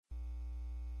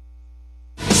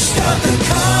Start the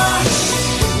car,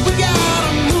 we gotta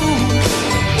move.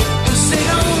 This ain't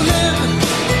no living,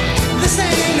 this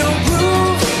ain't no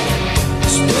groove.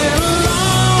 It's been a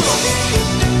long,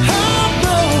 hard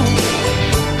road.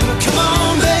 Come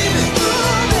on, baby,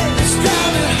 let's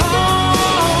drive it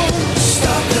home.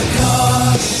 Start the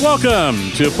car. Welcome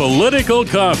to Political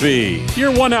Coffee,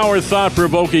 your 1 hour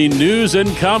thought-provoking news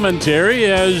and commentary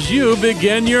as you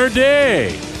begin your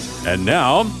day. And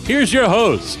now, here's your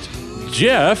host,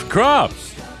 Jeff Kropp.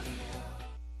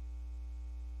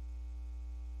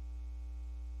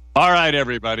 All right,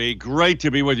 everybody. Great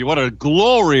to be with you. What a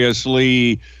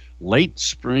gloriously late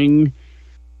spring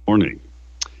morning.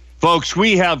 Folks,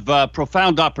 we have a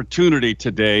profound opportunity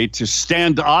today to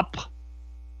stand up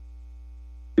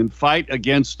and fight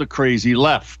against the crazy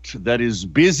left that is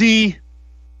busy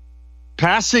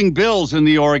passing bills in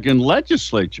the Oregon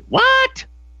legislature. What?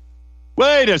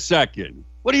 Wait a second.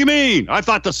 What do you mean? I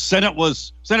thought the Senate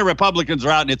Republicans are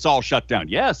out and it's all shut down.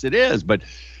 Yes, it is, but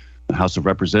the House of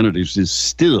Representatives is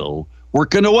still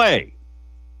working away.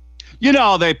 You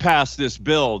know, they passed this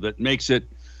bill that makes it,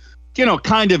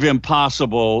 kind of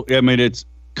impossible. I mean, it's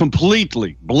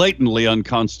completely, blatantly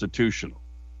unconstitutional.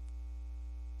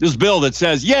 This bill that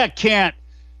says,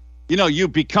 you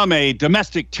become a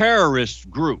domestic terrorist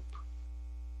group.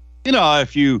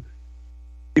 If you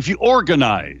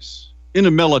organize in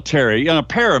a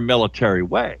paramilitary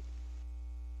way.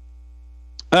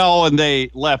 Oh, and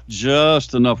they left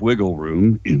just enough wiggle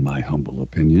room, in my humble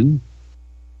opinion,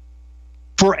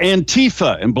 for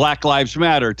Antifa and Black Lives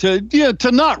Matter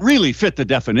to not really fit the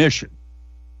definition.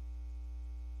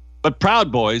 But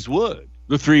Proud Boys would.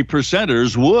 The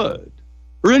 3%ers would.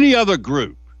 Or any other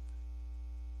group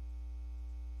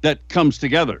that comes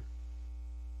together.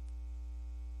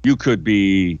 You could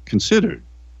be considered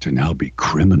to now be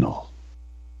criminal.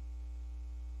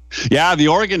 Yeah, the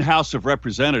Oregon House of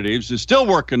Representatives is still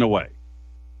working away.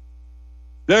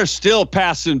 They're still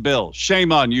passing bills.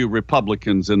 Shame on you,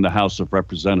 Republicans in the House of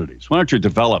Representatives. Why don't you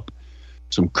develop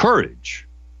some courage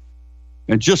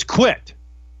and just quit?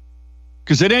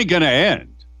 Because it ain't going to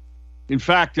end. In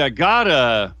fact, I got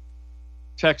a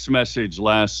text message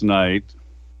last night.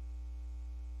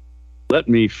 Let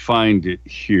me find it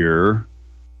here.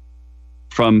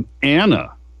 From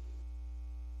Anna.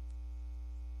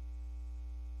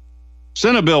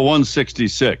 Senate Bill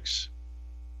 166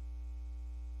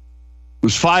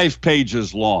 was 5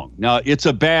 pages long. Now, it's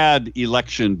a bad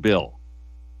election bill.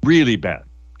 Really bad,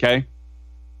 okay?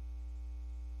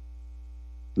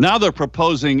 Now they're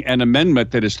proposing an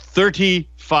amendment that is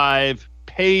 35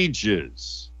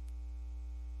 pages.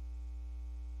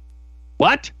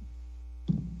 What?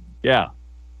 Yeah.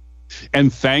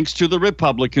 And thanks to the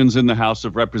Republicans in the House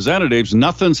of Representatives,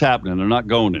 nothing's happening. They're not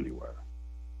going anywhere.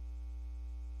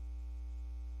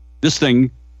 This thing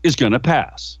is going to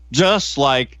pass, just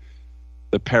like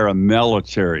the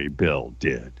paramilitary bill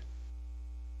did.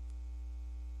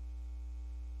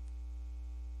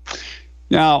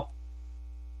 Now,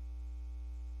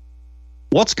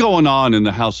 what's going on in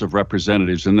the House of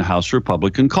Representatives in the House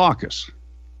Republican caucus?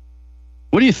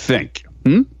 What do you think?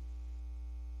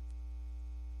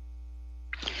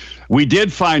 We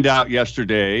did find out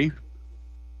yesterday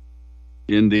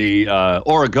in the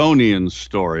Oregonian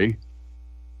story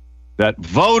that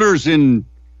voters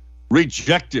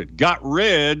got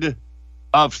rid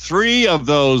of 3 of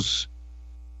those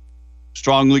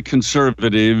strongly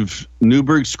conservative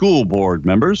Newburgh School Board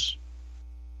members.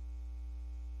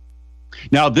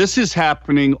 Now, this is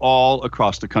happening all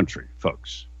across the country,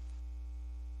 folks.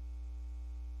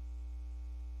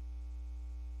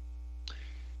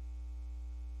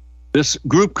 This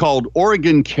group called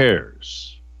Oregon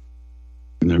Cares,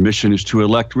 and their mission is to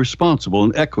elect responsible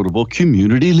and equitable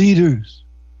community leaders.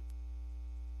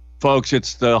 Folks,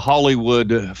 it's the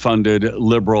Hollywood-funded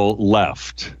liberal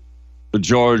left, the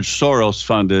George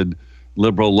Soros-funded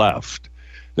liberal left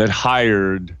that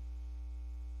hired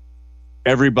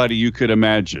everybody you could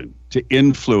imagine to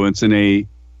influence the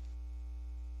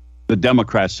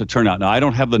Democrats to turn out. Now, I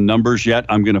don't have the numbers yet.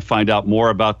 I'm going to find out more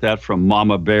about that from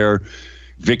Mama Bear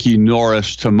Vicki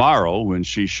Norris tomorrow when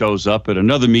she shows up at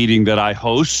another meeting that I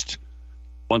host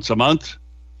once a month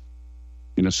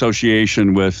in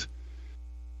association with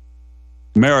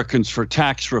Americans for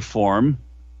Tax Reform.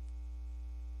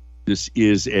 This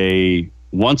is a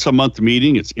once-a-month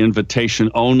meeting. It's invitation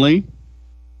only.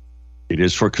 It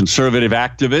is for conservative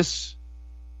activists.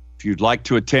 If you'd like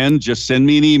to attend, just send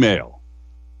me an email,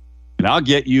 and I'll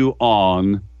get you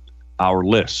on our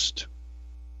list.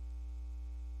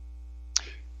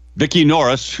 Vicki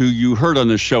Norris, who you heard on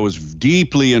this show, is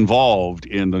deeply involved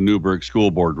in the Newburgh School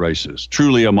Board races.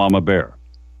 Truly a mama bear.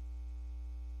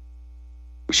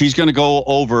 she's going to go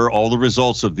over all the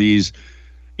results of these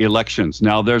elections.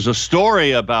 Now, there's a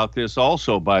story about this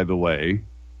also, by the way,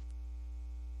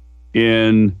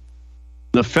 in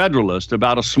the Federalist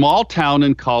about a small town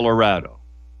in Colorado.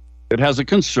 It has a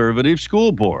conservative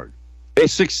school board, a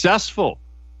successful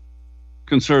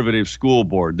conservative school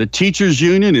board. The teachers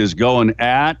union is going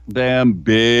at them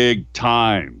big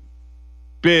time.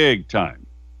 Big time.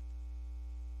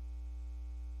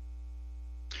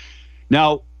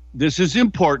 Now, this is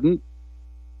important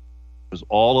because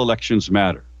all elections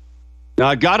matter. Now,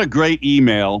 I got a great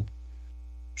email.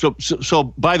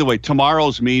 So by the way,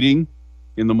 tomorrow's meeting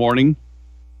in the morning,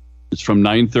 it's from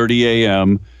 9:30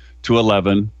 a.m. to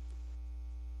 11.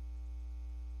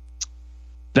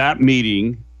 That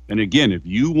meeting, and again, if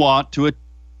you want to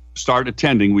start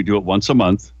attending, we do it once a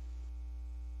month.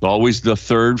 It's always the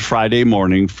third Friday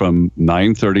morning from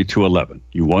 9:30 to 11.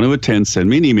 You want to attend, send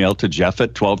me an email to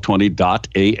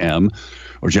jeff@1220.am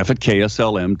or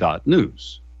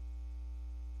jeff@kslm.news.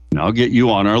 And I'll get you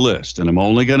on our list. And I'm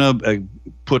only going to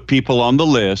put people on the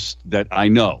list that I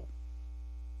know.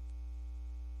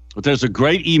 But there's a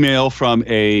great email from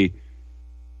a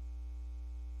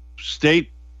state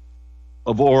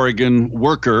of Oregon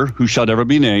worker who shall never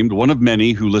be named, one of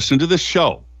many who listen to this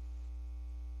show.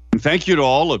 And thank you to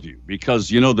all of you,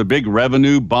 because, you know, the big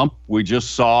revenue bump we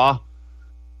just saw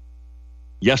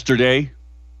yesterday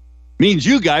means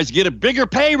you guys get a bigger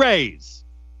pay raise.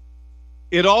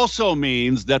 It also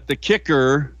means that the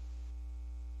kicker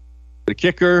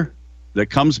that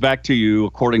comes back to you,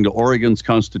 according to Oregon's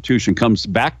Constitution, comes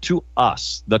back to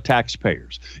us, the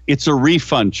taxpayers. It's a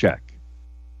refund check.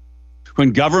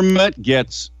 When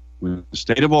the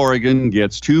state of Oregon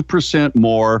gets 2%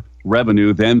 more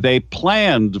revenue than they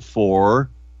planned for,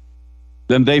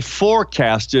 than they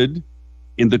forecasted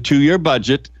in the 2-year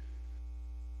budget,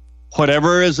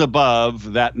 whatever is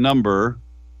above that number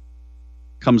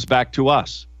comes back to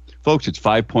us. Folks, it's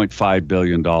 $5.5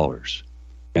 billion.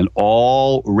 And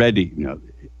already, you know,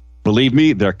 believe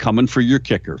me, they're coming for your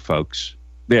kicker, folks.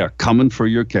 They are coming for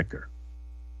your kicker.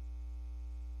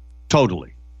 Totally.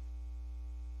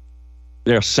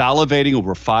 They're salivating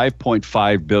over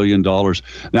 $5.5 billion.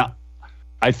 Now,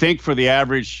 I think for the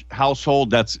average household,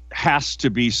 that has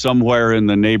to be somewhere in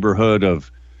the neighborhood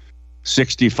of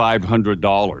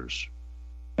 $6,500,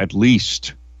 at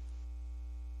least,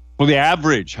 for the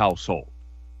average household.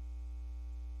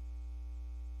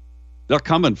 They're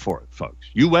coming for it, folks.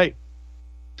 You wait.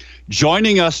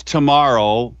 Joining us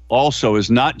tomorrow also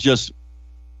is not just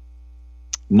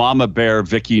Mama Bear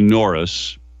Vicki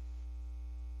Norris,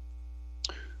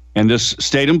 and this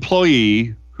state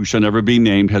employee, who shall never be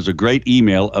named, has a great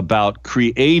email about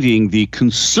creating the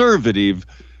conservative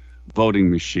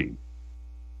voting machine.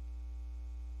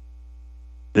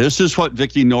 This is what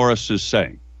Vicki Norris is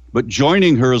saying. But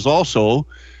joining her is also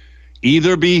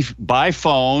either be by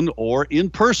phone or in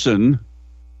person,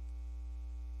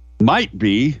 might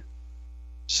be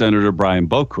Senator Brian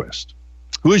Boquist,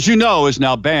 who, as you know, is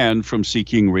now banned from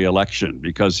seeking re-election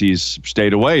because he's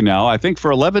stayed away now, I think,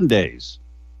 for 11 days.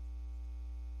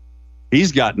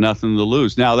 He's got nothing to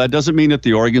lose. Now, that doesn't mean that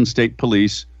the Oregon State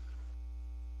Police,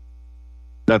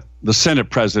 that the Senate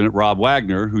President, Rob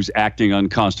Wagner, who's acting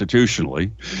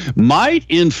unconstitutionally, might,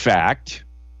 in fact,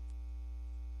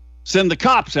 send the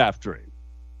cops after him.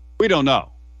 We don't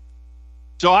know.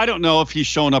 So I don't know if he's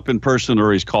showing up in person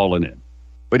or he's calling in.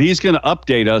 But he's going to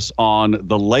update us on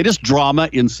the latest drama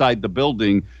inside the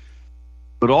building,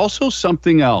 but also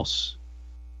something else.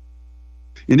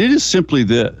 And it is simply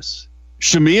this.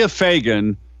 Shemia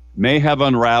Fagan may have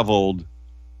unraveled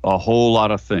a whole lot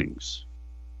of things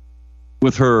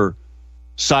with her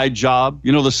side job,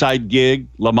 you know, the side gig,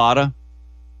 LaMotta.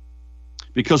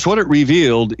 Because what it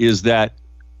revealed is that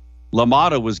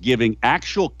LaMotta was giving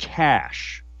actual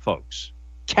cash, folks.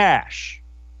 Cash.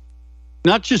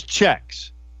 Not just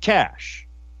checks. Cash.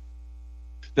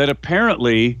 That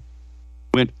apparently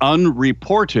went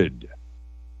unreported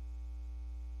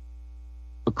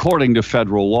according to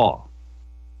federal law.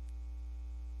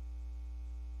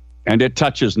 And it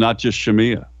touches not just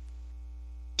Shemia,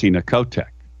 Tina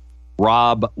Kotek,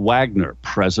 Rob Wagner,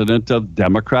 president of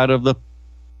Democrat of the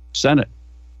Senate,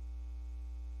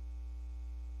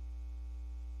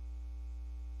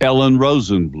 Ellen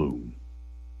Rosenblum,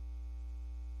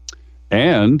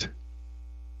 and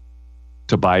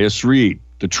Tobias Reed,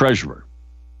 the treasurer.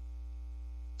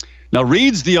 Now,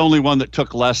 Reed's the only one that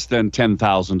took less than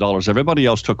 $10,000. Everybody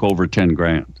else took over 10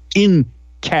 grand in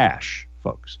cash,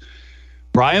 folks.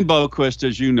 Brian Boquist,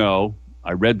 as you know,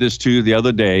 I read this to you the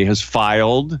other day, has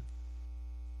filed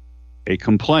a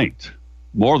complaint,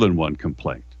 more than one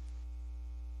complaint.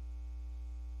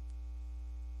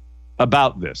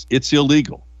 about this. It's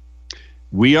illegal.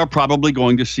 We are probably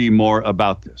going to see more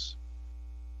about this.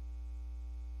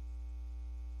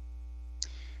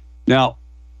 Now,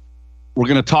 we're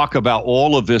going to talk about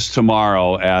all of this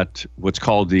tomorrow at what's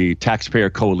called the Taxpayer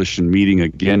Coalition meeting.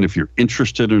 Again, if you're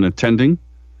interested in attending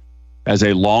as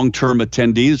a long-term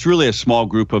attendee, it's really a small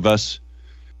group of us.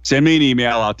 Send me an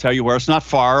email. I'll tell you where. It's not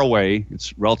far away.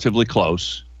 It's relatively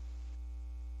close.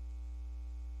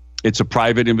 It's a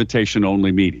private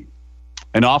invitation-only meeting.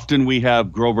 And often we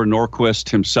have Grover Norquist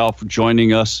himself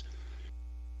joining us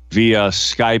via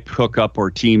Skype hookup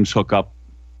or Teams hookup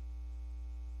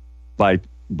from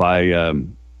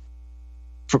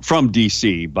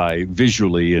DC by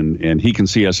visually, and he can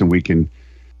see us and we can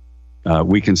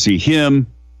see him,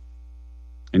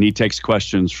 and he takes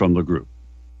questions from the group.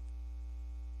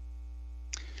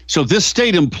 So this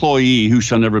state employee who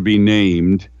shall never be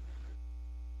named,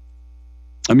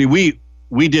 I mean, we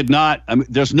did not, I mean,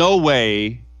 there's no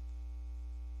way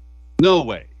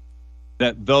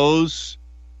that those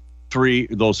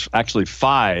actually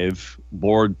 5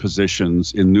 board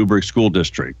positions in Newburgh School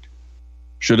District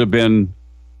should have been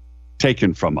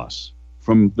taken from us,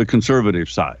 from the conservative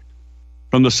side,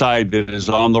 from the side that is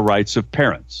on the rights of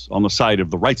parents, on the side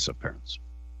of the rights of parents.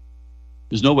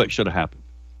 There's no way it should have happened.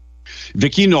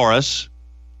 Vicki Norris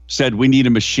said, we need a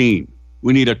machine.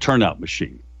 We need a turnout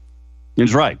machine.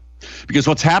 He's right. Because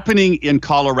what's happening in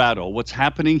Colorado, what's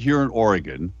happening here in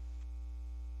Oregon,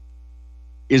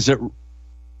 is that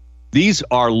these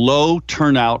are low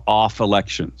turnout off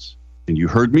elections. And you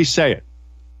heard me say it.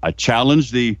 I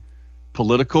challenged the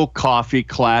political coffee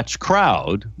klatch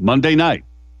crowd Monday night,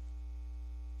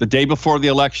 the day before the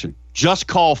election. Just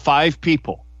call 5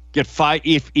 people. Get 5.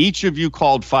 If each of you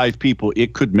called 5 people,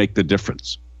 it could make the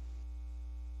difference.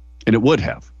 And it would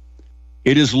have.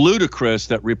 It is ludicrous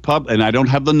that and I don't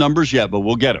have the numbers yet, but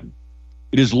we'll get them.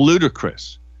 It is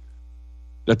ludicrous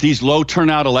that these low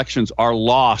turnout elections are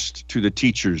lost to the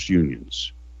teachers'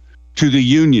 unions, to the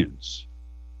unions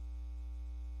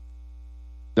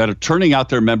that are turning out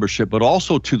their membership, but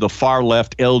also to the far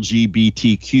left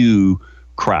LGBTQ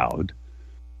crowd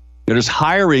that is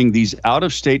hiring these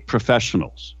out-of-state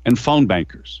professionals and phone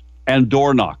bankers and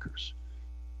door knockers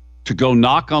to go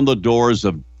knock on the doors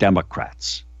of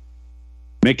Democrats.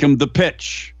 Make them the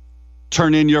pitch.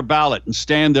 Turn in your ballot and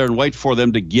stand there and wait for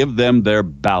them to give them their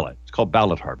ballot. It's called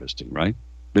ballot harvesting, right?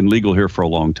 Been legal here for a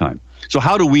long time. So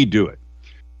how do we do it?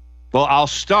 Well, I'll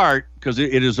start, because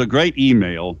it is a great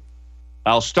email.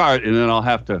 I'll start, and then I'll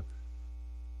have to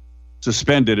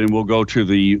suspend it, and we'll go to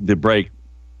the break.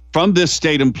 From this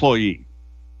state employee,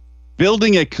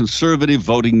 Building a Conservative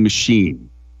Voting Machine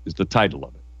is the title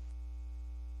of it.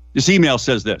 This email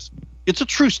says this. It's a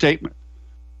true statement.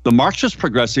 The Marxist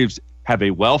progressives have a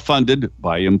well-funded,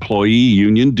 by employee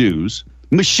union dues,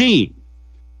 machine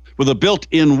with a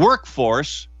built-in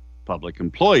workforce, public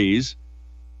employees,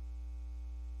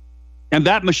 and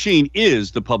that machine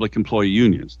is the public employee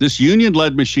unions. This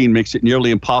union-led machine makes it nearly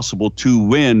impossible to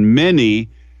win many,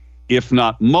 if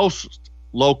not most,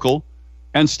 local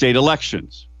and state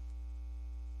elections.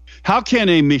 How can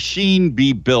a machine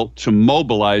be built to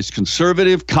mobilize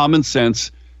conservative, common sense,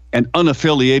 and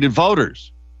unaffiliated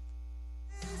voters?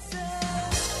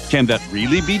 Can that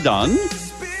really be done?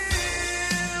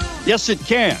 Yes, it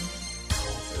can.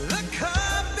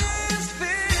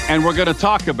 And we're going to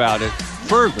talk about it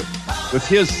further with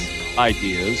his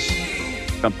ideas.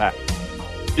 Come back.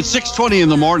 It's 6:20 in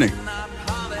the morning.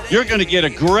 You're going to get a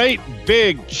great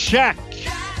big check,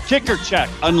 kicker check,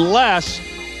 unless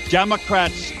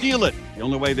Democrats steal it. The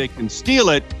only way they can steal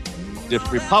it is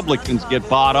if Republicans get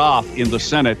bought off in the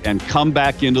Senate and come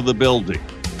back into the building.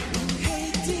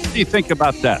 What do you think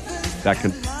about that? That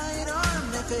can.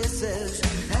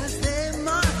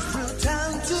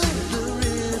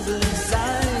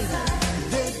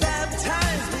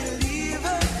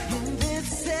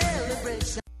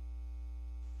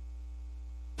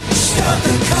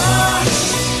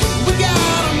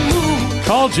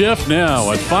 Call Jeff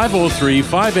now at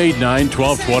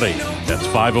 503-589-1220. That's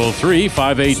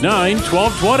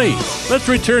 503-589-1220. Let's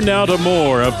return now to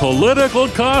more of Political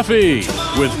Coffee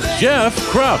with Jeff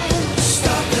Krupp.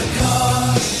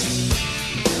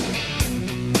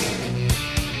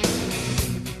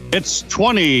 It's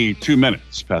 22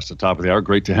 minutes past the top of the hour.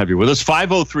 Great to have you with us.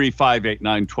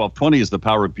 503-589-1220 is the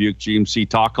Power Buick GMC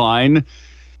talk line.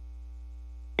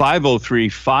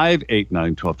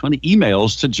 503-589-1220.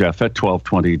 Emails to Jeff at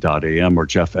 1220.am or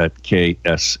Jeff at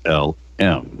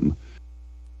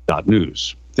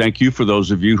KSLM.news. Thank you for those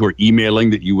of you who are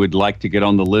emailing that you would like to get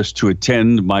on the list to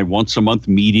attend my once-a-month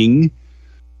meeting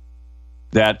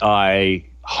that I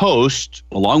host,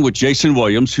 along with Jason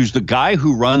Williams, who's the guy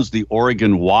who runs the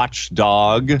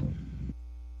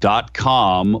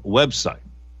OregonWatchdog.com website.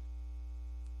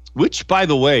 Which, by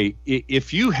the way,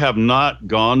 if you have not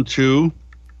gone to,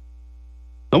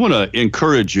 I want to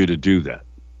encourage you to do that.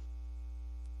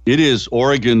 It is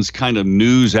Oregon's kind of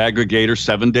news aggregator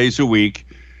 7 days a week.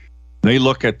 They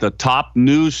look at the top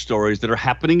news stories that are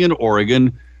happening in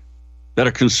Oregon that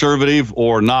are conservative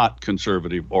or not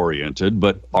conservative oriented,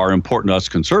 but are important to us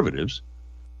conservatives.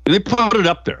 And they put it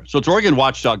up there. So it's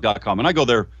OregonWatchdog.com. And I go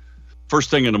there first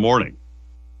thing in the morning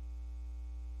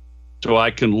so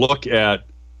I can look at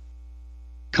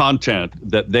content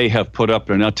that they have put up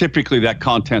there. Now, typically that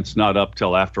content's not up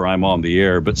till after I'm on the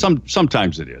air, but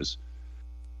sometimes it is.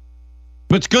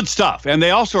 But it's good stuff. And they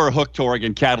also are hooked to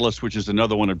Oregon Catalyst, which is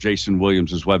another one of Jason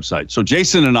Williams' websites. So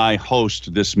Jason and I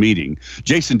host this meeting.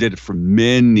 Jason did it for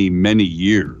many, many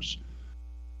years,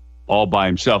 all by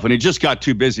himself. And he just got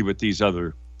too busy with these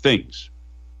other things,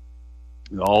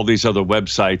 all these other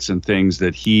websites and things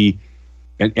that he,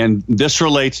 and this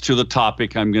relates to the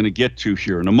topic I'm going to get to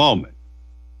here in a moment.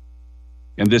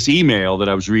 And this email that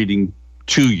I was reading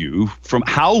to you from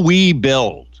How We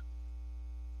Build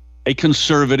a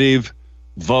Conservative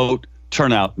Vote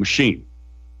Turnout Machine.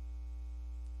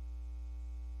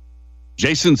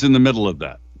 Jason's in the middle of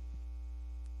that.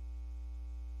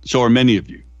 So are many of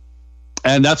you.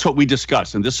 And that's what we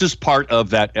discuss. And this is part of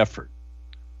that effort.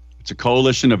 It's a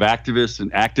coalition of activists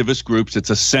and activist groups. It's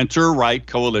a center-right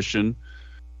coalition.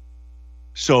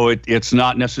 So it's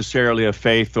not necessarily a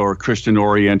faith or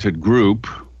Christian-oriented group.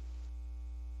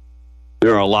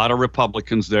 There are a lot of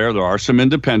Republicans there. There are some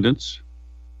independents.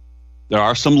 There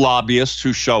are some lobbyists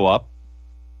who show up.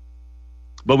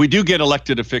 But we do get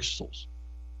elected officials.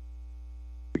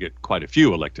 We get quite a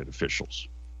few elected officials,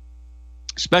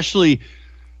 especially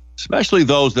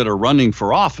those that are running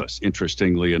for office,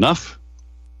 interestingly enough.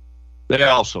 They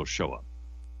also show up.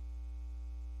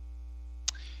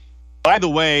 By the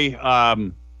way,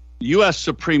 U.S.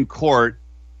 Supreme Court,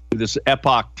 this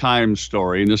Epoch Times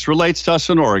story, and this relates to us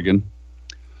in Oregon,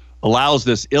 allows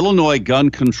this Illinois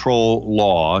gun control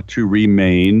law to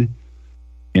remain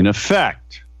in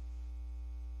effect.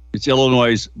 It's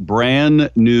Illinois' brand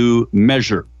new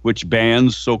measure, which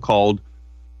bans so-called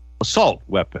assault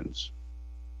weapons.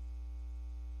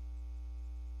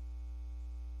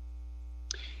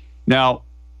 Now,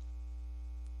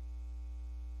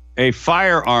 a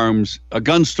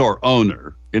gun store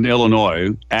owner in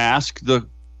Illinois asked the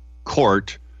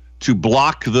court to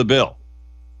block the bill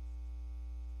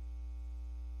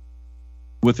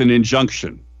with an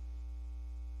injunction.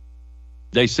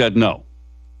 They said no.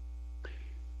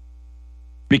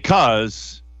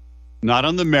 Because, not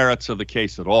on the merits of the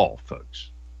case at all,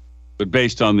 folks, but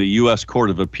based on the U.S. Court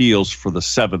of Appeals for the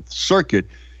Seventh Circuit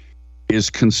is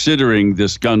considering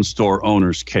this gun store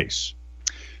owner's case.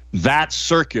 That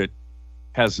circuit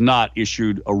has not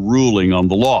issued a ruling on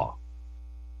the law.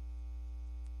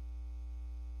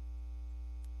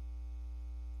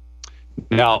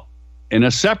 Now, in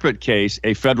a separate case,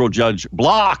 a federal judge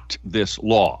blocked this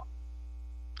law.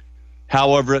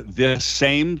 However, this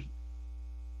same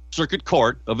Circuit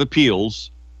Court of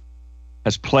Appeals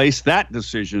has placed that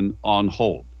decision on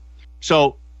hold.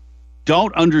 So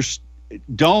don't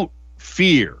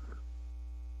fear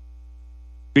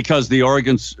because the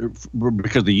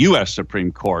U.S.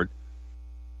 Supreme Court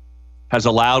has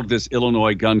allowed this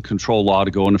Illinois gun control law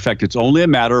to go in effect. It's only a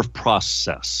matter of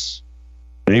process.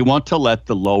 They want to let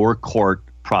the lower court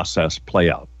process play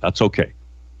out. That's okay.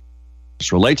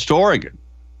 This relates to Oregon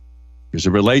because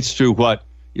it relates to what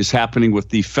is happening with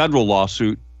the federal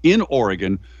lawsuit in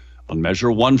Oregon on Measure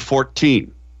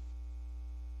 114.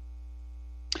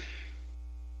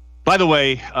 By the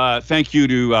way, thank you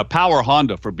to Power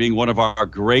Honda for being one of our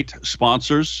great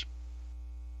sponsors.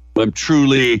 I'm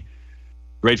truly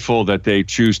grateful that they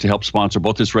choose to help sponsor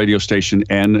both this radio station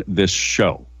and this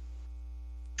show.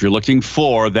 If you're looking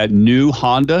for that new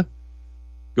Honda,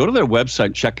 go to their website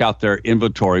and check out their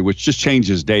inventory, which just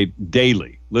changes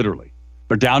daily, literally.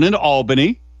 They're down in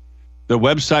Albany. Their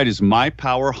website is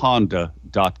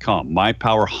mypowerhonda.com,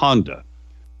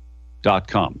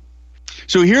 mypowerhonda.com.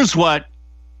 So here's what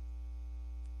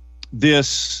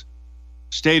this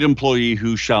state employee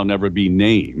who shall never be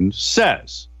named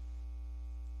says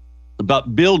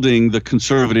about building the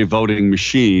conservative voting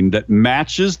machine that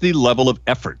matches the level of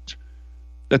effort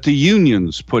that the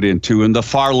unions put into and the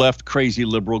far left crazy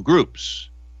liberal groups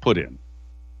put in.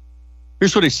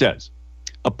 Here's what he says.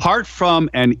 Apart from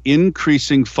an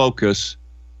increasing focus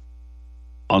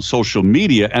on social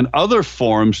media and other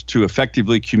forms to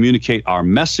effectively communicate our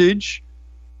message,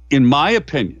 in my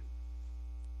opinion,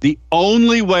 The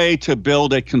only way to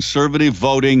build a conservative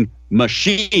voting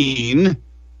machine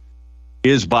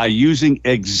is by using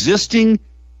existing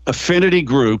affinity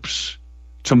groups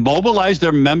to mobilize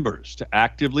their members to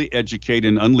actively educate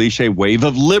and unleash a wave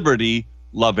of liberty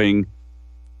and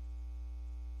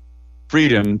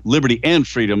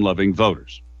freedom-loving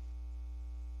voters.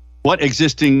 What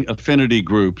existing affinity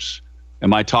groups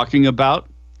am I talking about?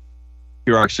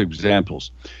 Here are some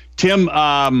examples. Tim,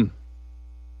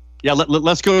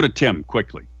 let's go to Tim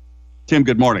quickly. Tim,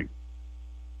 good morning.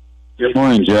 Good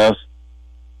morning, Jeff.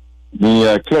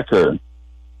 The kicker.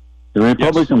 The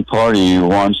Republican Party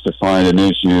wants to find an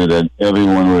issue that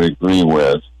everyone would agree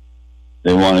with.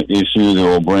 They want an issue that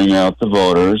will bring out the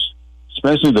voters,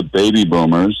 especially the baby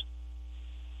boomers.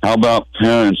 How about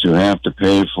parents who have to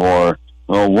pay for,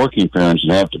 working parents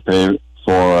who have to pay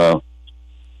for,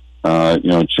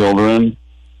 children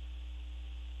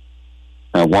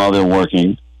while they're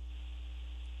working?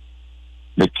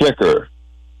 The kicker.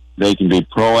 They can be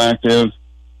proactive.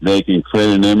 They can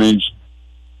create an image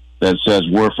that says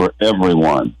we're for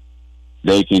everyone.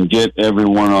 They can get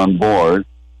everyone on board,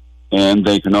 and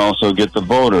they can also get the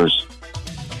voters,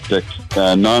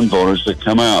 non-voters, to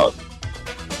come out.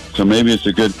 So maybe it's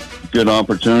a good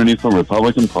opportunity for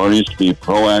Republican parties to be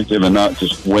proactive and not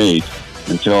just wait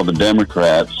until the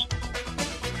Democrats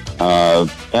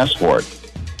ask for it.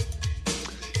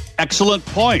 Excellent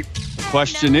point. The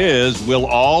question is, will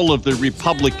all of the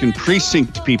Republican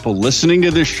precinct people listening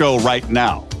to this show right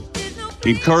now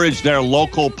encourage their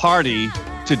local party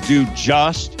to do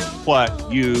just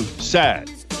what you said?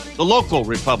 The local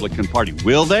Republican Party,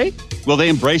 will they? Will they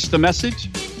embrace the message?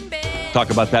 Talk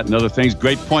about that and other things.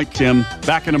 Great point, Tim.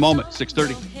 Back in a moment,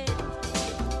 6:30.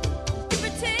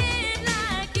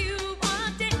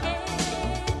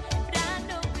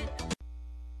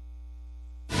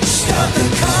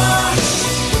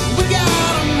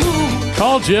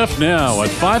 Call Jeff now at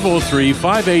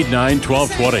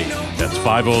 503-589-1220. That's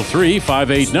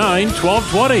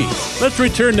 503-589-1220. Let's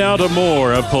return now to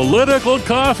more of Political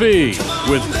Coffee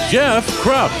with Jeff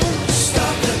Krupp.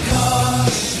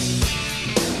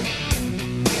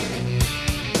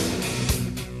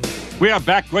 We are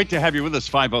back. Great to have you with us.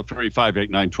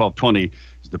 503-589-1220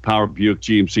 is the Power Buick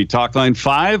GMC talk line.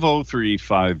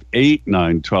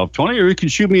 503-589-1220. Or you can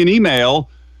shoot me an email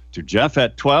to Jeff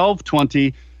at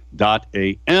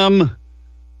 1220.am.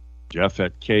 Jeff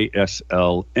at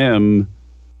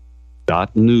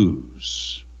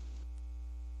KSLM.news.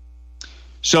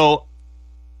 So,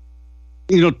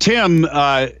 Tim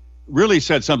really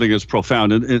said something that's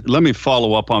profound. And let me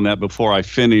follow up on that before I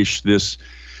finish this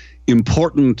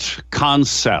important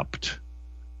concept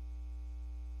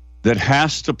that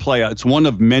has to play out. It's one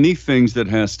of many things that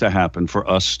has to happen for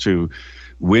us to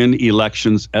win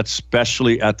elections,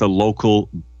 especially at the local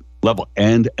level,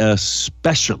 and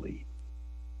especially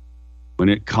when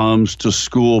it comes to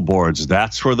school boards.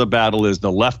 That's where the battle is.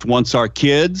 The left wants our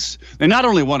kids. They not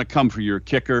only want to come for your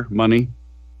kicker money,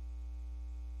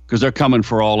 because they're coming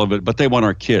for all of it, but they want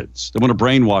our kids. They want to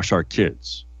brainwash our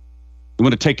kids. They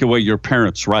want to take away your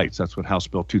parents' rights. That's what House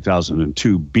Bill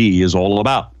 2002B is all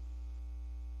about.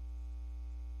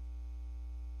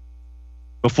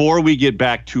 Before we get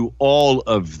back to all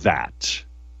of that,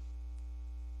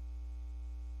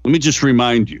 let me just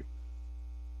remind you.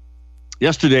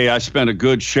 Yesterday, I spent a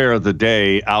good share of the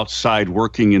day outside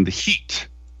working in the heat.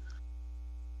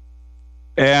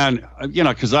 And,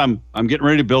 because I'm getting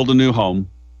ready to build a new home.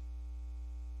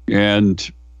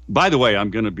 And by the way, I'm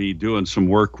going to be doing some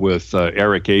work with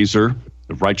Eric Azer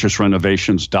of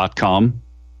righteousrenovations.com.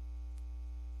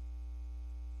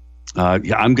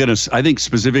 I'm going to, I think,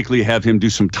 specifically have him do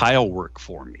some tile work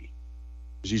for me.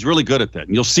 He's really good at that.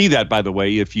 And you'll see that, by the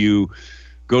way, if you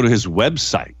go to his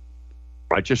website,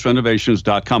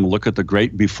 righteousrenovations.com, look at the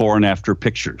great before and after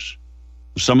pictures.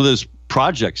 Some of those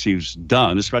projects he's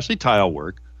done, especially tile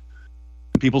work,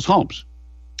 in people's homes.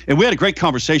 And we had a great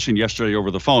conversation yesterday over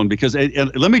the phone because,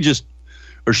 and let me just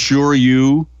assure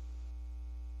you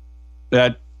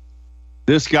that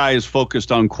this guy is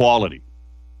focused on quality.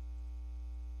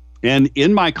 And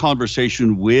in my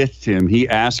conversation with him, he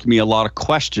asked me a lot of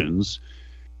questions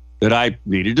that I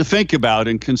needed to think about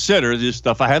and consider. This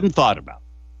stuff I hadn't thought about,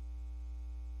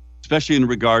 especially in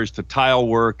regards to tile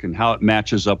work and how it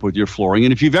matches up with your flooring.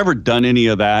 And if you've ever done any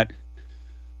of that,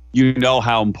 you know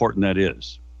how important that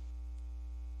is.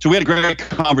 So we had a great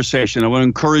conversation. I want to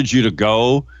encourage you to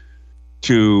go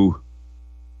to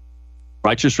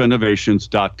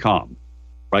righteousrenovations.com,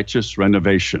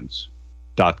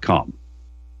 righteousrenovations.com.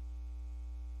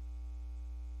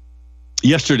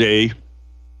 Yesterday,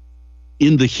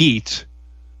 in the heat,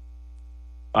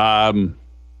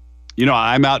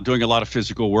 I'm out doing a lot of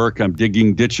physical work. I'm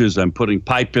digging ditches. I'm putting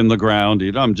pipe in the ground.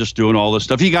 I'm just doing all this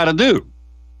stuff you got to do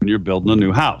when you're building a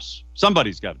new house.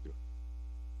 Somebody's got to do it.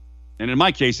 And in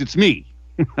my case, it's me.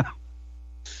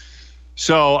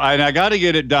 So I got to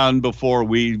get it done before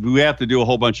we have to do a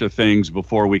whole bunch of things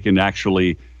before we can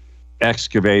actually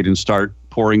excavate and start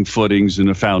pouring footings and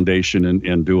a foundation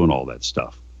and doing all that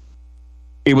stuff.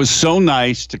 It was so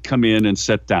nice to come in and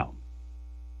sit down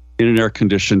in an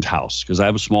air-conditioned house because I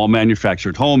have a small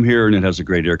manufactured home here and it has a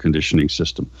great air conditioning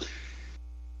system.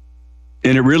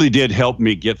 And it really did help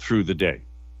me get through the day.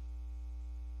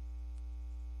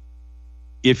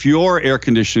 If your air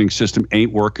conditioning system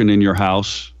ain't working in your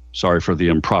house, sorry for the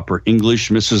improper English,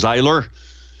 Mrs. Eiler,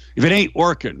 if it ain't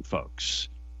working, folks,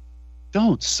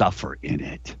 don't suffer in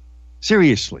it.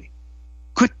 Seriously.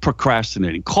 Quit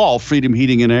procrastinating. Call Freedom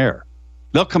Heating and Air.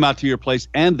 They'll come out to your place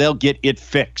and they'll get it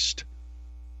fixed.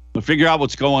 They'll figure out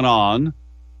what's going on and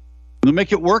they'll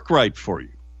make it work right for you.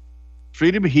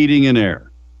 Freedom Heating and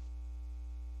Air.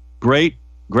 Great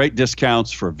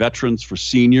discounts for veterans, for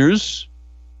seniors.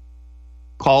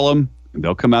 Call them and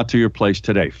they'll come out to your place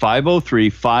today.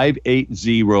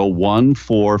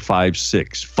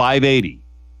 503-580-1456.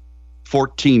 580-1456.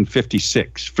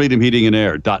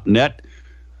 FreedomHeatingandAir.net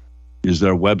is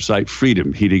their website,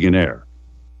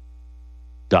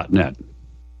 FreedomHeatingandAir.net.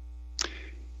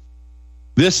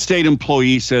 This state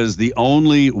employee says the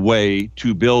only way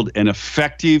to build an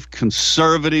effective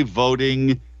conservative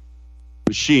voting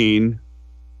machine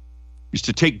is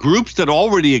to take groups that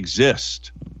already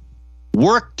exist,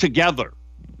 work together,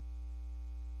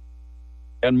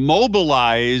 and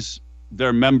mobilize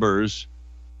their members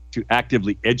to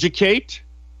actively educate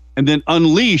and then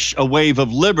unleash a wave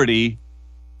of liberty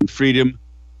and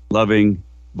freedom-loving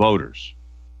voters.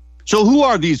 So who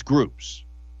are these groups?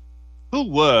 Who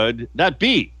would that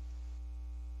be?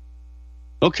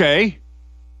 Okay.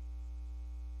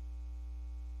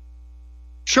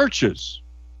 Churches.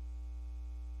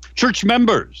 Church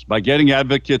members, by getting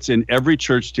advocates in every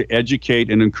church to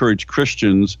educate and encourage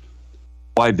Christians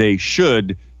why they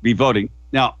should be voting.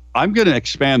 Now, I'm going to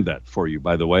expand that for you,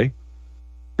 by the way.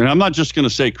 And I'm not just going to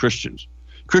say Christians.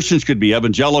 Christians could be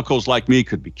evangelicals like me,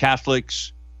 could be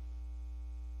Catholics.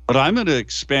 But I'm going to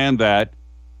expand that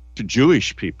to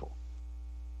Jewish people.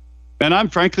 And I'm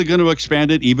frankly going to expand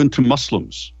it even to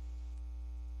Muslims.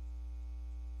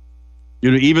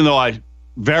 Even though I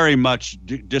very much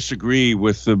disagree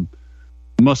with the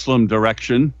Muslim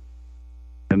direction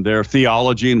and their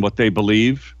theology and what they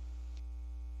believe,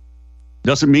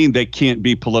 doesn't mean they can't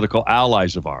be political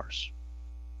allies of ours.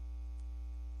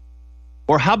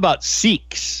 Or how about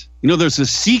Sikhs? There's a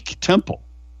Sikh temple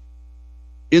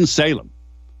in Salem.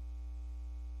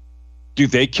 Do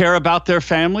they care about their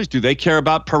families? Do they care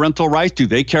about parental rights? Do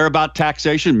they care about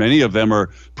taxation? Many of them are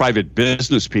private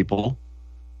business people.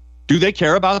 Do they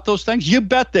care about those things? You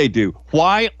bet they do.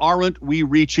 Why aren't we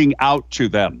reaching out to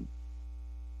them?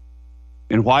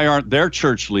 And why aren't their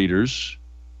church leaders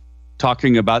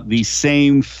talking about these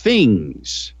same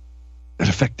things that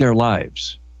affect their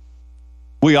lives?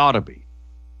 We ought to be.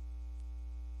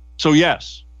 So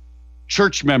yes,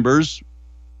 church members,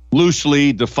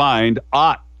 loosely defined,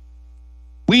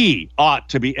 we ought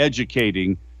to be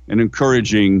educating and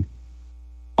encouraging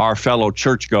our fellow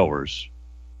churchgoers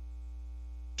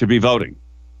to be voting.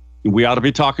 We ought to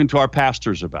be talking to our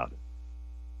pastors about it.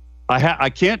 I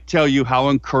can't tell you how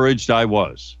encouraged I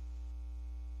was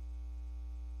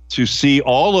to see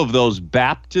all of those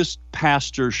Baptist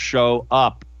pastors show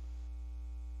up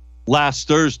last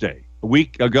Thursday, a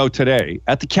week ago today,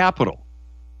 at the Capitol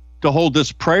to hold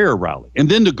this prayer rally, and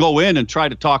then to go in and try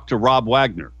to talk to Rob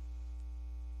Wagner.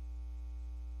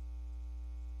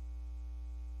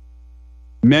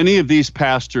 Many of these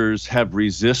pastors have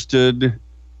resisted,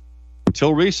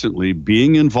 until recently,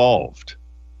 being involved.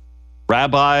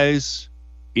 Rabbis,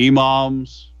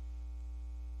 imams,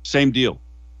 same deal.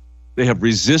 They have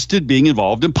resisted being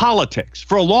involved in politics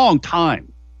for a long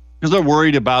time because they're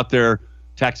worried about their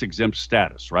tax-exempt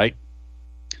status, right?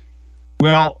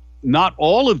 Well, not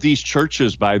all of these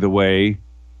churches, by the way,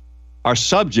 are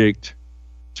subject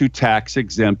to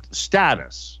tax-exempt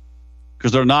status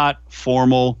because they're not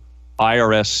formal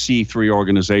IRS C3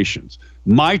 organizations.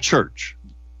 My church,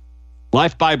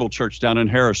 Life Bible Church down in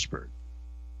Harrisburg,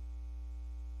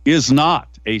 is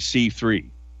not a C3.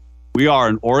 We are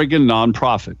an Oregon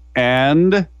nonprofit,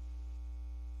 and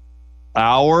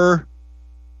our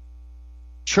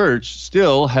church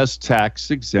still has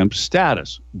tax-exempt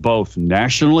status, both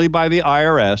nationally by the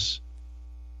IRS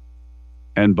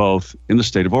and both in the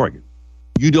state of Oregon.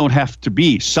 You don't have to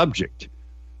be subject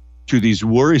to these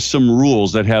worrisome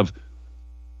rules that have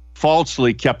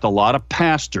falsely kept a lot of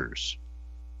pastors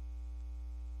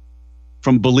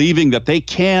from believing that they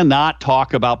cannot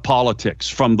talk about politics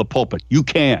from the pulpit. You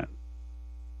can.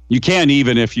 You can,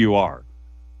 even if you are.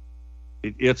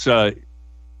 It's a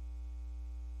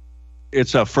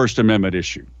First Amendment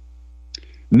issue.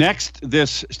 Next,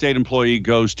 this state employee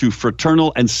goes to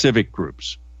fraternal and civic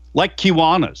groups like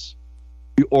Kiwanis,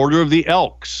 the Order of the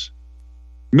Elks,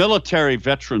 military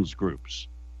veterans groups,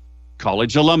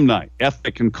 college alumni,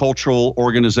 ethnic and cultural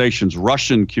organizations,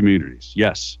 Russian communities.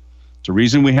 Yes, it's a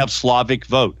reason we have Slavic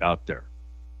vote out there.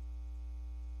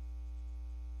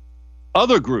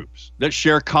 Other groups that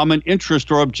share common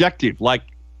interest or objective, like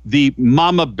the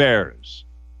Mama Bears,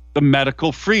 the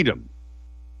Medical Freedom,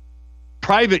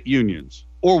 private unions,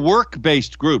 or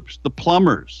work-based groups, the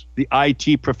plumbers, the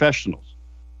IT professionals.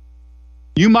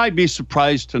 You might be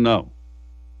surprised to know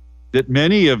that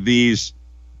many of these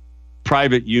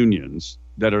private unions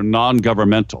that are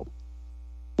non-governmental,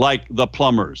 like the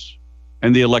plumbers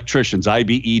and the electricians,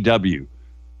 IBEW,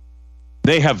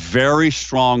 they have very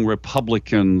strong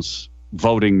Republicans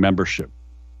voting membership.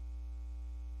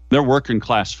 They're working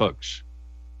class folks.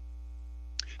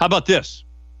 How about this?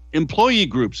 Employee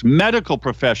groups, medical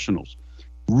professionals,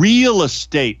 real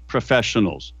estate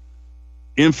professionals,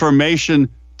 information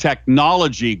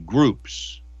technology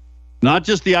groups, not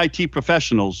just the IT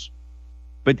professionals,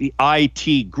 but the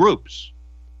IT groups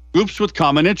with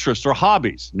common interests or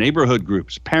hobbies, neighborhood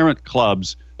groups, parent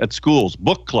clubs at schools,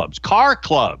 book clubs, car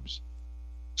clubs,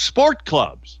 sport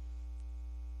clubs.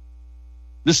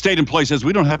 This state employee says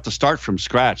we don't have to start from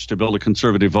scratch to build a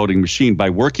conservative voting machine.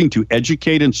 By working to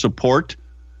educate and support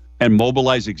and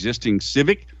mobilize existing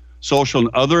civic, social, and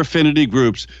other affinity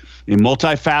groups, a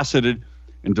multifaceted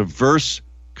and diverse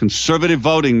conservative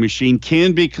voting machine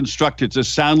can be constructed to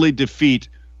soundly defeat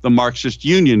the Marxist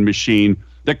union machine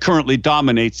that currently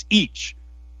dominates each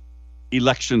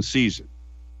election season.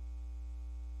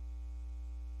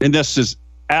 And this is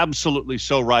absolutely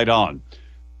so right on.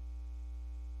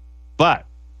 But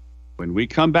when we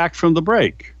come back from the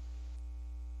break,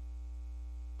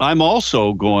 I'm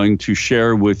also going to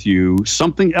share with you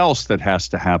something else that has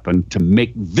to happen to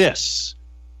make this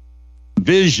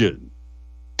vision,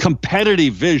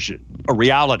 competitive vision, a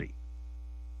reality.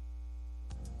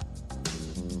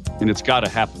 And it's got to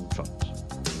happen, folks.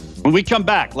 When we come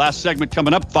back, last segment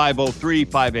coming up,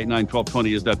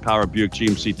 503-589-1220 is that Power Buick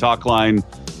GMC talk line.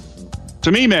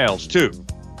 Some emails, too.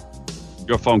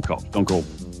 Your phone calls. Don't go.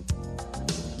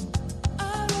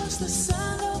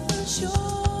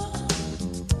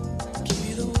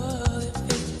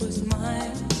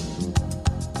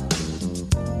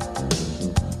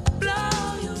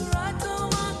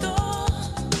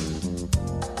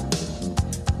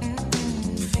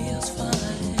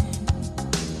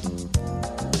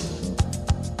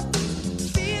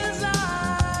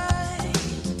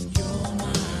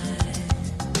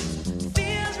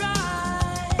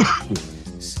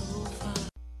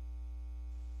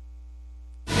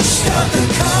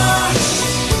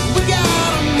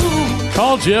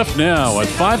 Call Jeff now at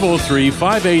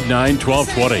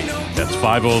 503-589-1220. That's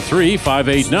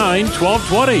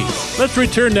 503-589-1220. Let's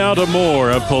return now to more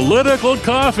of Political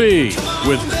Coffee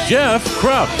with Jeff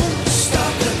Krupp.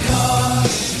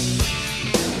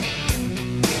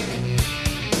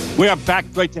 We are back.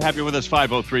 Great to have you with us.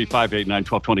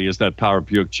 503-589-1220 is that Power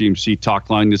Buick GMC talk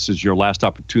line. This is your last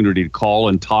opportunity to call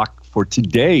and talk for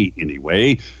today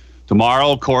anyway.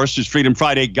 Tomorrow, of course, is Freedom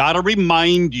Friday. Got to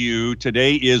remind you,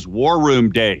 today is War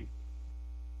Room Day.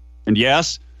 And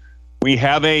yes, we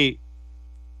have a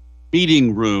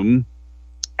meeting room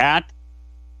at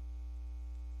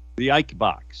the Ike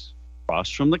Box, across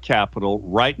from the Capitol,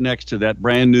 right next to that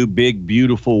brand new, big,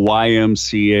 beautiful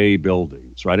YMCA building.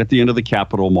 It's right at the end of the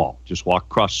Capitol Mall. Just walk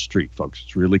across the street, folks.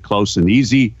 It's really close and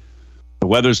easy. The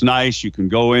weather's nice. You can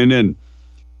go in and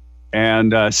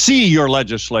see your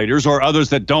legislators or others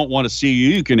that don't want to see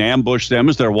you. You can ambush them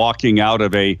as they're walking out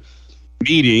of a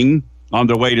meeting on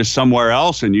their way to somewhere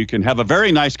else, and you can have a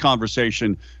very nice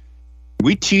conversation.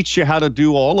 We teach you how to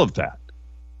do all of that.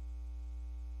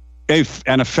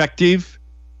 An effective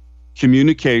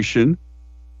communication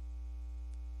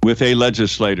with a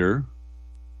legislator,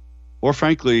 or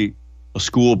frankly, a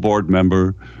school board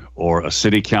member, or a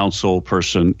city council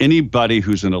person, anybody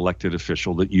who's an elected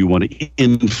official that you want to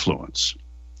influence,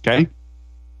 okay?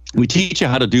 We teach you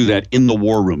how to do that in the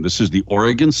War Room. This is the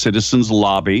Oregon Citizens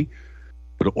Lobby.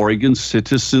 Go to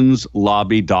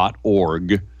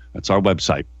OregonCitizensLobby.org. That's our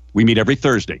website. We meet every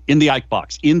Thursday in the Ike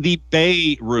Box, in the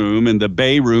Bay Room, and the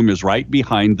Bay Room is right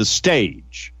behind the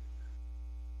stage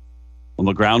on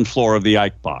the ground floor of the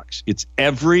Ike Box. It's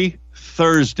every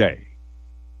Thursday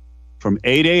from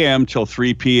 8 a.m. till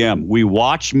 3 p.m. We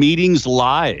watch meetings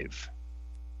live.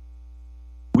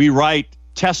 We write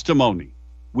testimony.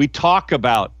 We talk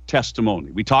about testimony.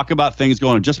 We talk about things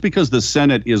going on. Just because the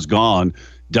Senate is gone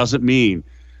doesn't mean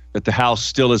that the House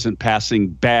still isn't passing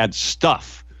bad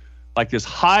stuff, like this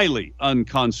highly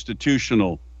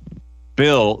unconstitutional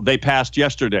bill they passed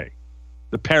yesterday,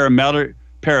 the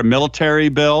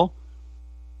paramilitary bill.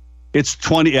 It's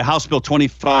House Bill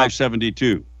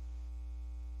 2572.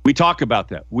 We talk about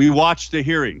that. We watch the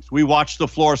hearings. We watch the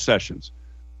floor sessions.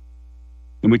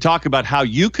 And we talk about how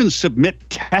you can submit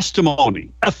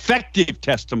testimony, effective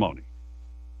testimony.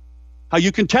 How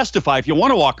you can testify if you want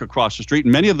to walk across the street.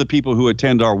 And many of the people who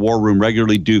attend our war room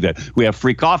regularly do that. We have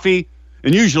free coffee,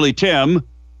 and usually Tim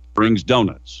brings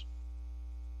donuts.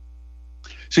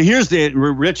 So here's the,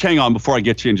 Rich, hang on before I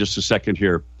get you in just a second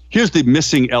here. Here's the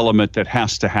missing element that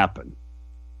has to happen.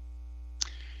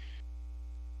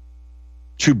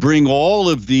 To bring all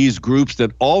of these groups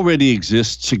that already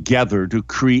exist together to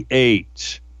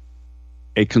create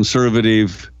a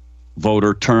conservative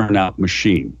voter turnout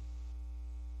machine.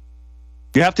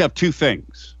 You have to have two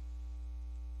things.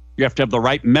 You have to have the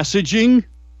right messaging.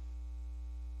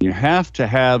 You have to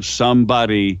have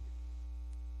somebody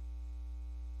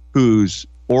who's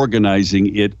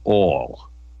organizing it all.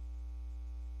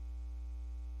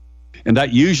 And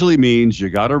that usually means you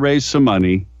got to raise some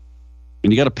money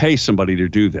and you got to pay somebody to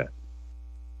do that.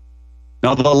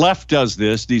 Now, the left does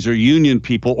this. These are union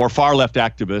people or far left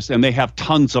activists, and they have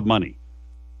tons of money.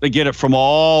 They get it from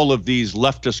all of these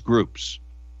leftist groups.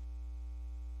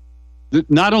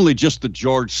 Not only just the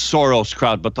George Soros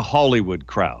crowd, but the Hollywood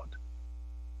crowd,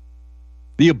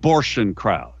 the abortion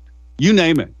crowd, you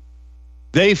name it.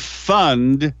 They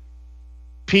fund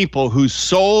people whose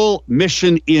sole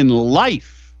mission in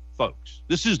life, folks,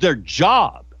 this is their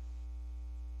job,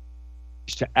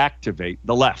 is to activate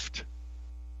the left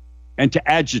and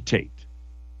to agitate.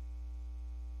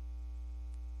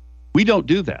 We don't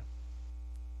do that.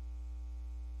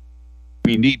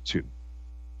 We need to.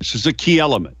 This is a key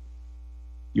element.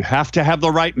 You have to have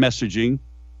the right messaging.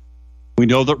 We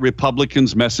know that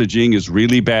Republicans' messaging is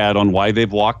really bad on why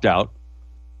they've walked out.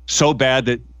 So bad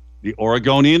that the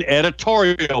Oregonian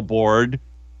editorial board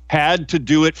had to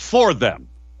do it for them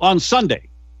on Sunday.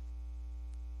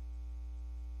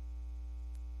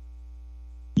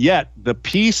 Yet, the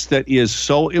piece that is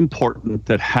so important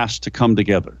that has to come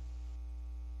together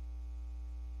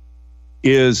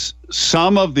is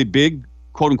some of the big,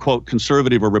 quote-unquote,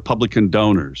 conservative or Republican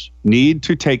donors need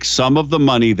to take some of the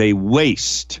money they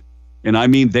waste, and I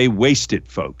mean they waste it,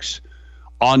 folks,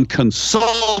 on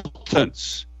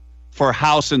consultants for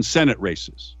House and Senate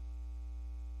races.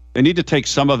 They need to take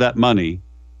some of that money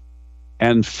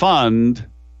and fund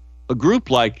a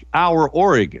group like Our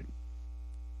Oregon,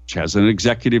 which has an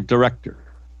executive director,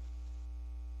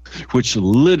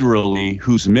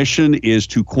 whose mission is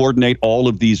to coordinate all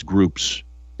of these groups.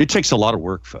 It takes a lot of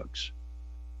work, folks.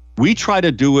 We try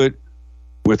to do it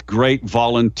with great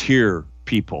volunteer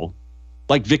people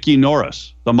like Vicki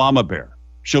Norris, the mama bear.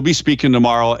 She'll be speaking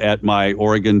tomorrow at my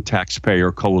Oregon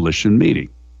Taxpayer Coalition meeting.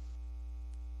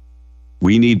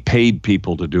 We need paid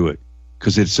people to do it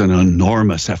because it's an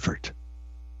enormous effort.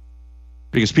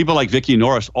 Because people like Vicki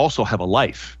Norris also have a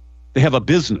life. They have a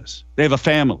business. They have a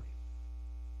family.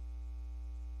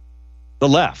 The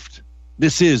left,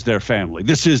 this is their family.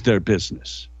 This is their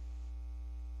business.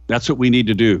 That's what we need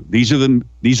to do. These are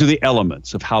the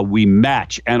elements of how we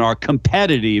match and are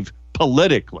competitive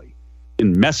politically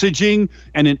in messaging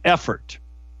and in effort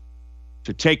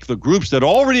to take the groups that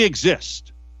already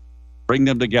exist, bring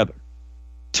them together.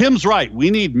 Tim's right. We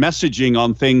need messaging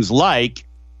on things like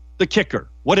the kicker,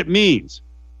 what it means,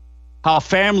 how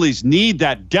families need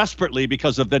that desperately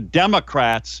because of the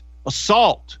Democrats'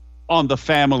 assault on the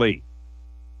family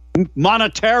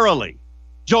monetarily.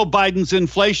 Joe Biden's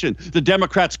inflation, the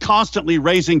Democrats constantly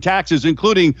raising taxes,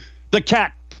 including the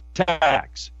cat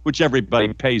tax, which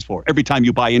everybody pays for every time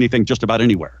you buy anything just about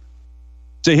anywhere.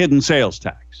 It's a hidden sales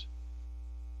tax.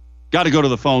 Got to go to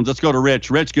the phones. Let's go to Rich.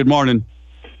 Rich, good morning.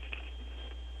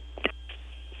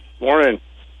 Morning.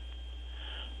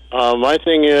 My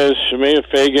thing is, Mayor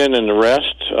Fagan and the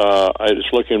rest, it's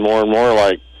looking more and more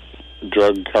like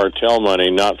drug cartel money,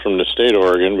 not from the state of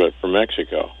Oregon, but from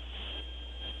Mexico.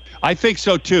 I think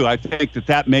so, too. I think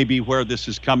that may be where this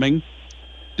is coming,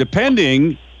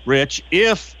 depending, Rich,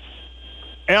 if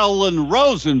Ellen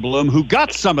Rosenblum, who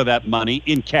got some of that money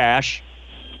in cash,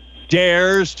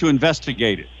 dares to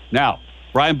investigate it. Now,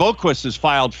 Brian Boquist has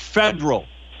filed federal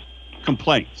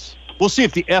complaints. We'll see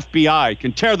if the FBI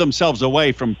can tear themselves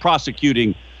away from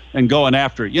prosecuting and going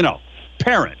after,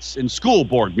 parents in school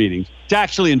board meetings to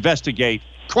actually investigate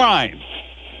crime.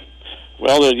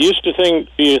 Well, there used to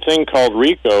be a thing called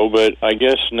RICO, but I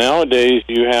guess nowadays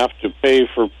you have to pay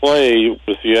for play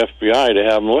with the FBI to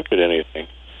have them look at anything.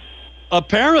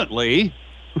 Apparently,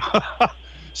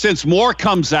 since more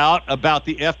comes out about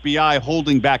the FBI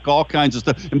holding back all kinds of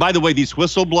stuff. And by the way, these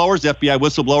whistleblowers, FBI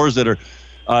whistleblowers that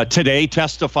are today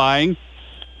testifying,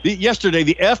 yesterday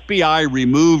the FBI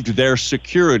removed their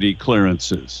security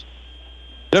clearances.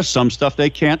 There's some stuff they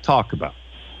can't talk about.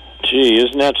 Gee,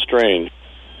 isn't that strange?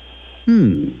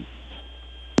 The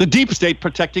deep state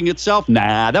protecting itself?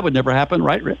 Nah, that would never happen,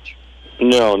 right, Rich?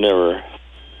 No, never.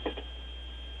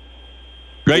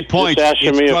 Great point. Just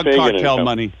It's me drug a cartel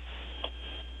money.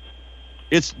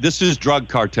 This is drug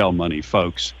cartel money,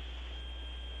 folks.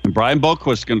 And Brian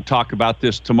Boquist is going to talk about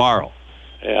this tomorrow.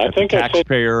 Yeah, I think the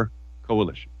Taxpayer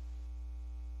Coalition.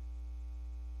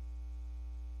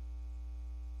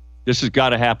 This has got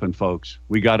to happen, folks.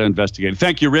 We got to investigate it.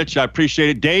 Thank you, Rich. I appreciate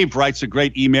it. Dave writes a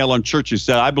great email on churches.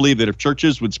 Said, I believe that if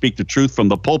churches would speak the truth from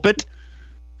the pulpit,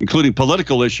 including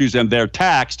political issues, and they're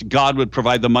taxed, God would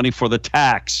provide the money for the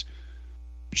tax.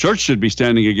 Church should be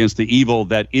standing against the evil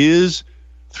that is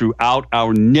throughout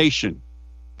our nation,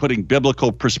 putting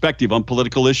biblical perspective on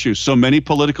political issues. So many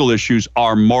political issues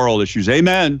are moral issues.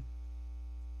 Amen.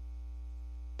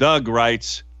 Doug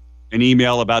writes an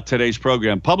email about today's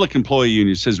program. Public Employee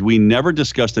Union says, we never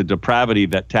discussed the depravity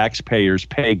that taxpayers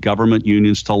pay government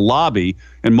unions to lobby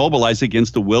and mobilize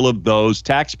against the will of those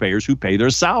taxpayers who pay their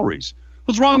salaries.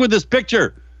 What's wrong with this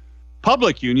picture?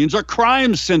 Public unions are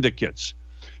crime syndicates.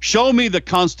 Show me the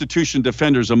Constitution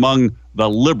defenders among the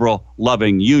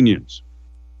liberal-loving unions.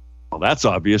 Well, that's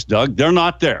obvious, Doug. They're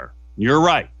not there. You're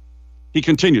right. He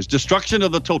continues, destruction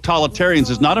of the totalitarians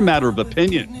is not a matter of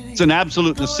opinion. It's an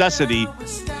absolute necessity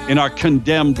in our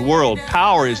condemned world.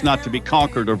 Power is not to be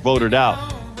conquered or voted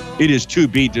out. It is to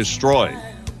be destroyed.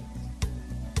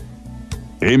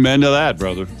 Amen to that,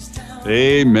 brother.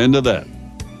 Amen to that.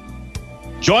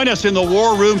 Join us in the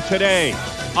war room today.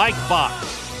 Ike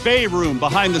Box, Bay Room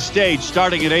behind the stage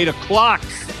starting at 8 o'clock.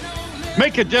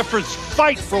 Make a difference.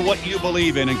 Fight for what you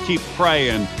believe in and keep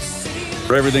praying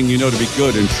for everything you know to be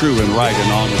good and true and right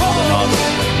and honorable and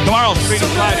honest. Tomorrow's Freedom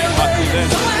Friday. Talk to you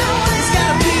then.